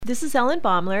This is Ellen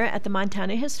Baumler at the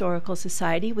Montana Historical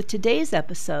Society with today's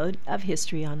episode of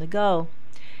History on the Go.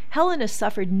 Helena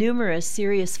suffered numerous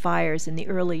serious fires in the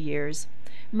early years.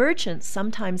 Merchants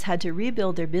sometimes had to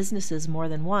rebuild their businesses more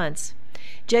than once.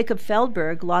 Jacob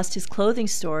Feldberg lost his clothing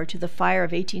store to the fire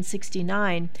of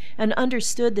 1869 and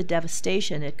understood the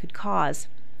devastation it could cause.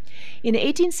 In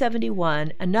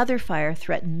 1871, another fire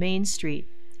threatened Main Street.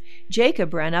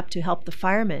 Jacob ran up to help the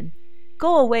firemen.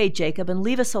 "Go away, Jacob, and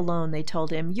leave us alone," they told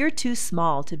him. "You're too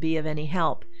small to be of any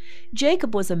help."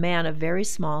 Jacob was a man of very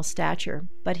small stature,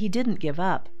 but he didn't give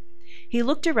up. He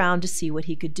looked around to see what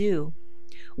he could do.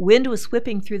 Wind was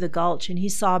whipping through the gulch, and he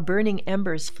saw burning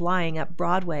embers flying up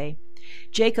Broadway.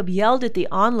 Jacob yelled at the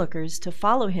onlookers to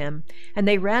follow him, and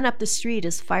they ran up the street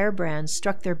as firebrands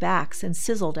struck their backs and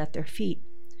sizzled at their feet.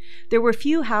 There were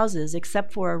few houses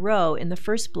except for a row in the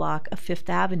first block of Fifth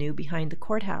Avenue behind the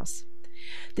courthouse.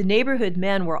 The neighborhood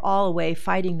men were all away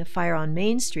fighting the fire on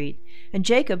Main Street, and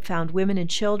Jacob found women and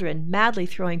children madly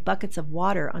throwing buckets of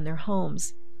water on their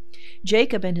homes.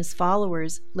 Jacob and his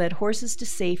followers led horses to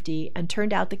safety and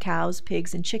turned out the cows,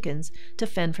 pigs, and chickens to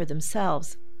fend for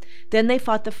themselves. Then they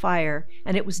fought the fire,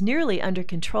 and it was nearly under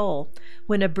control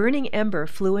when a burning ember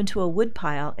flew into a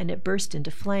woodpile and it burst into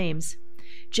flames.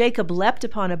 Jacob leapt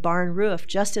upon a barn roof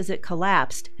just as it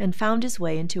collapsed and found his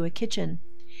way into a kitchen.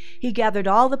 He gathered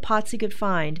all the pots he could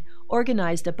find,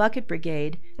 organized a bucket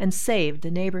brigade, and saved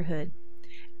the neighborhood.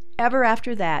 Ever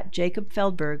after that, Jacob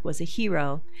Feldberg was a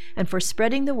hero, and for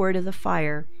spreading the word of the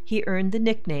fire, he earned the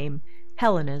nickname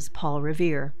Helena's Paul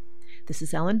Revere. This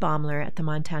is Ellen Baumler at the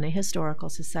Montana Historical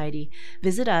Society.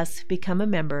 Visit us, become a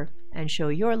member, and show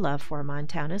your love for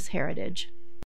Montana's heritage.